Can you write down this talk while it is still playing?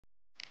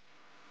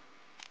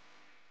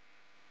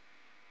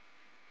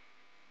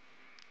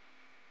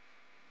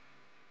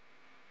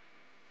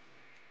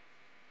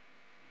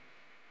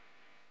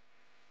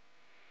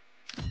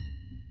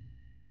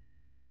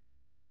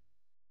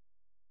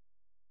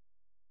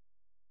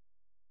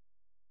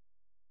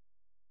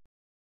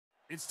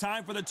It's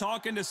time for the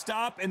talking to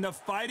stop and the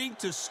fighting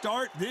to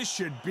start. This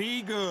should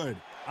be good.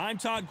 I'm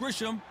Todd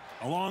Grisham.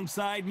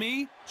 Alongside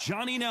me,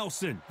 Johnny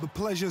Nelson. The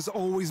pleasure's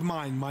always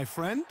mine, my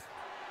friend.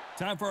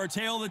 Time for our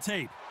tail of the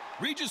tape.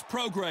 Regis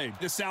Prograis,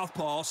 the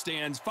southpaw,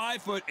 stands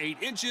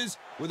 5'8"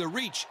 with a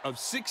reach of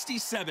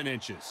 67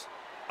 inches.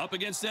 Up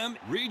against them,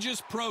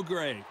 Regis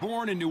Prograis,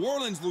 born in New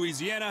Orleans,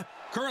 Louisiana,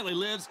 currently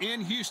lives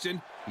in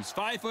Houston. He's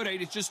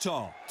 5'8" inches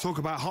tall. Talk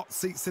about hot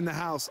seats in the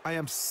house. I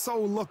am so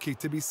lucky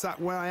to be sat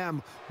where I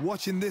am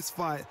watching this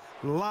fight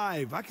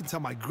live. I can tell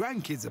my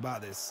grandkids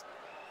about this.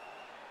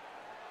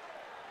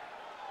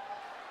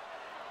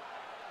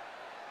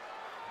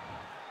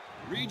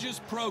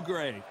 Regis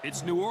Prograis,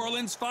 it's New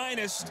Orleans'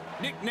 finest,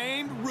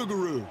 nicknamed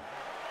Rougarou.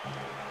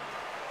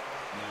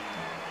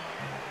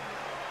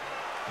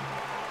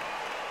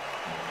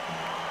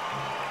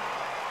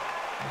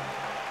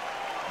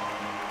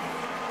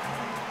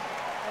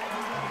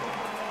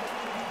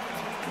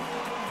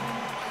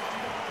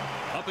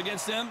 Up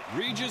against them,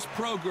 Regis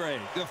Prograis,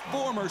 the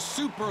former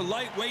super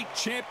lightweight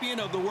champion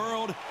of the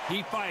world.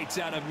 He fights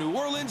out of New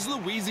Orleans,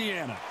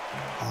 Louisiana.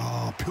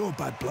 Oh, pure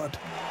bad blood.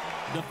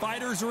 The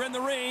fighters are in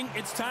the ring.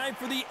 It's time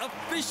for the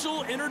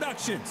official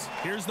introductions.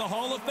 Here's the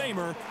Hall of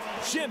Famer,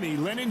 Jimmy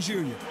Lennon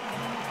Jr.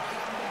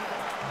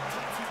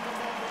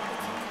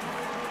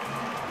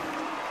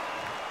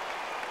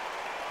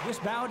 This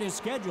bout is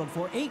scheduled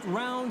for 8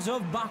 rounds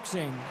of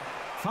boxing.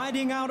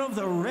 Fighting out of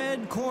the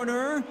red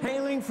corner,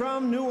 hailing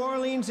from New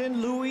Orleans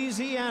in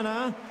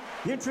Louisiana,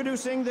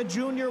 introducing the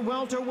junior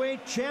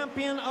welterweight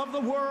champion of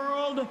the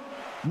world,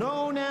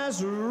 known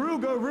as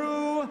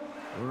Rougarou,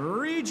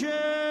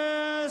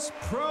 Regis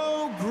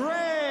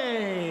Prograis.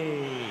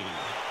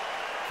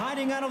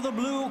 Fighting out of the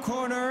blue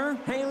corner,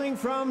 hailing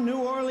from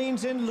New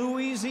Orleans in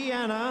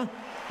Louisiana,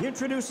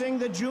 introducing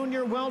the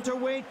junior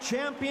welterweight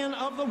champion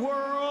of the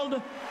world,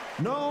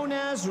 known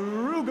as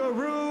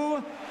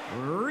Rougarou,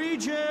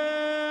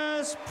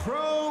 Regis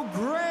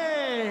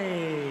Prograis.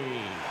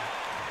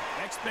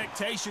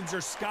 Expectations are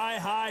sky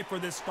high for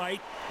this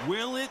fight.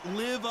 Will it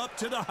live up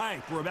to the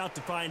hype? We're about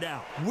to find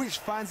out. Which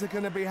fans are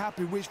going to be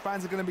happy? Which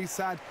fans are going to be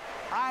sad?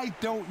 I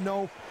don't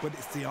know, but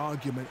it's the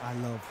argument I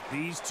love.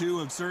 These two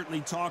have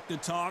certainly talked the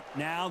talk.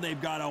 Now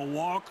they've got to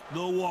walk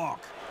the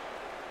walk.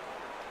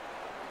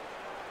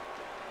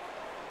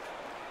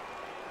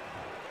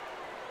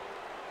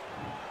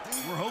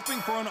 We're hoping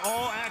for an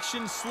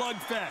all-action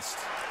slugfest.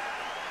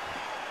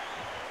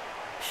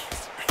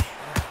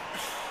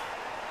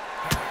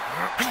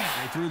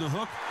 They threw the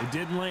hook. It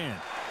didn't land.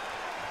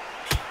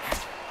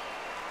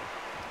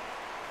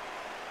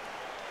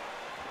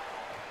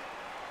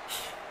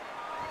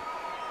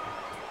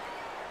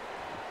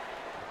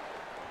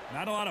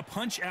 Not a lot of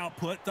punch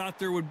output. Thought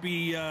there would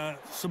be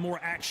some more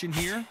action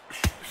here.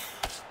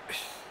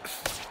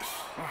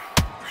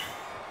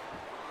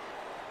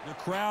 The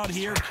crowd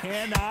here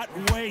cannot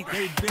wait.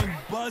 They've been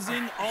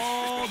buzzing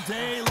all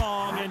day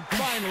long, and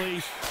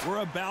finally,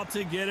 we're about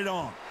to get it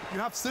on. You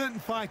have certain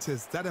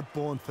fighters that are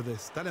born for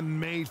this, that are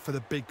made for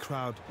the big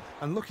crowd.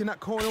 And looking at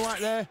corner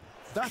right there,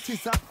 that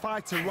is that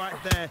fighter right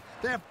there.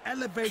 They have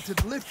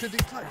elevated, lifted,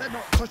 it's like they're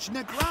not touching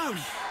the ground.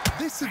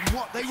 This is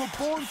what they were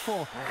born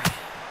for.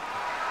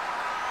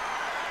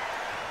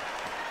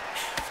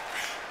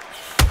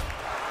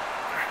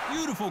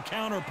 Beautiful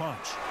counter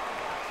punch.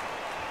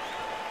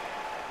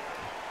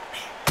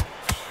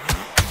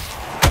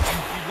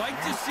 You'd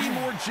like to see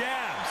more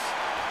jabs.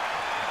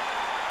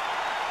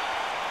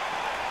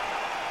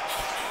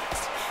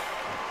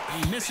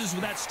 He misses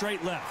with that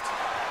straight left.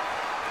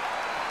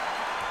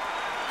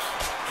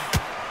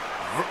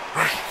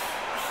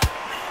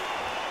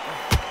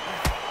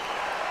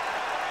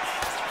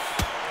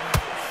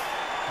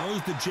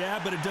 Throws the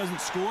jab, but it doesn't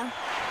score.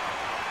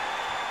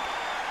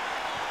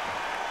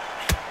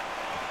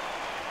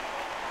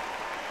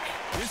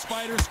 This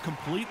fighter's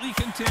completely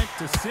content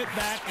to sit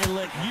back and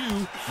let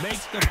you make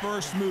the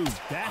first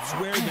move. That's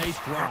where they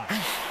thrive.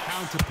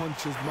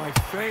 Counterpuncher's my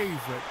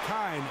favorite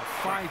kind of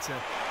fighter.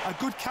 A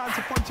good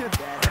counterpuncher,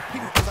 the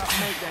people that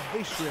make the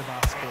history of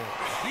our sport.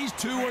 These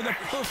two are the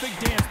perfect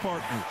dance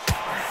partners.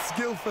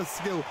 Skill for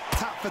skill,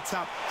 tap for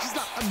tap. She's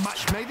like a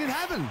match made in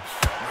heaven.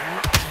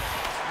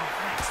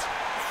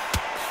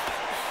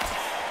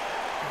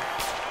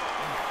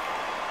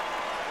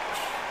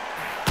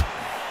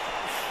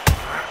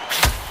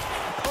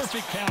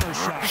 Perfect counter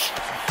shot.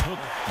 Hook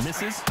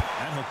misses.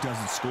 That hook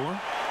doesn't score.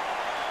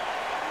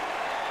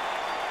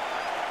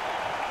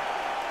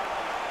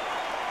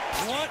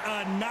 What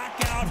a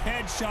knockout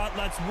headshot.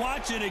 Let's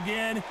watch it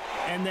again.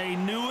 And they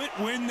knew it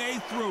when they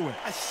threw it.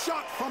 A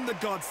shot from the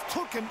gods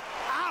took him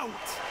out.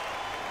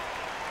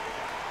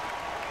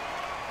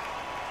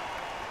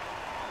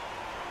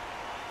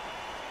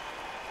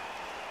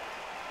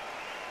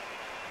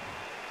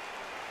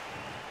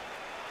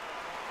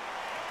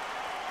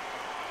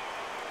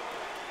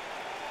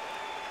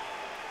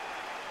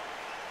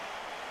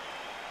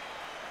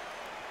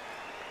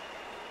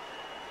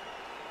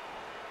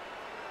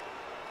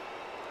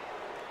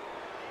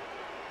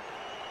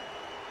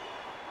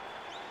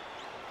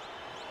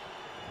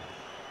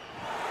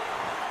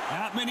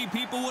 Not many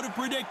people would have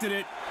predicted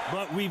it,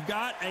 but we've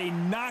got a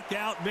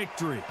knockout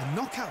victory. A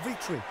knockout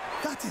victory?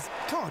 That is...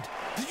 God,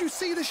 did you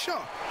see the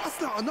shot?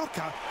 That's not a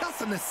knockout, that's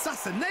an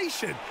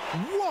assassination.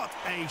 What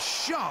a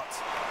shot!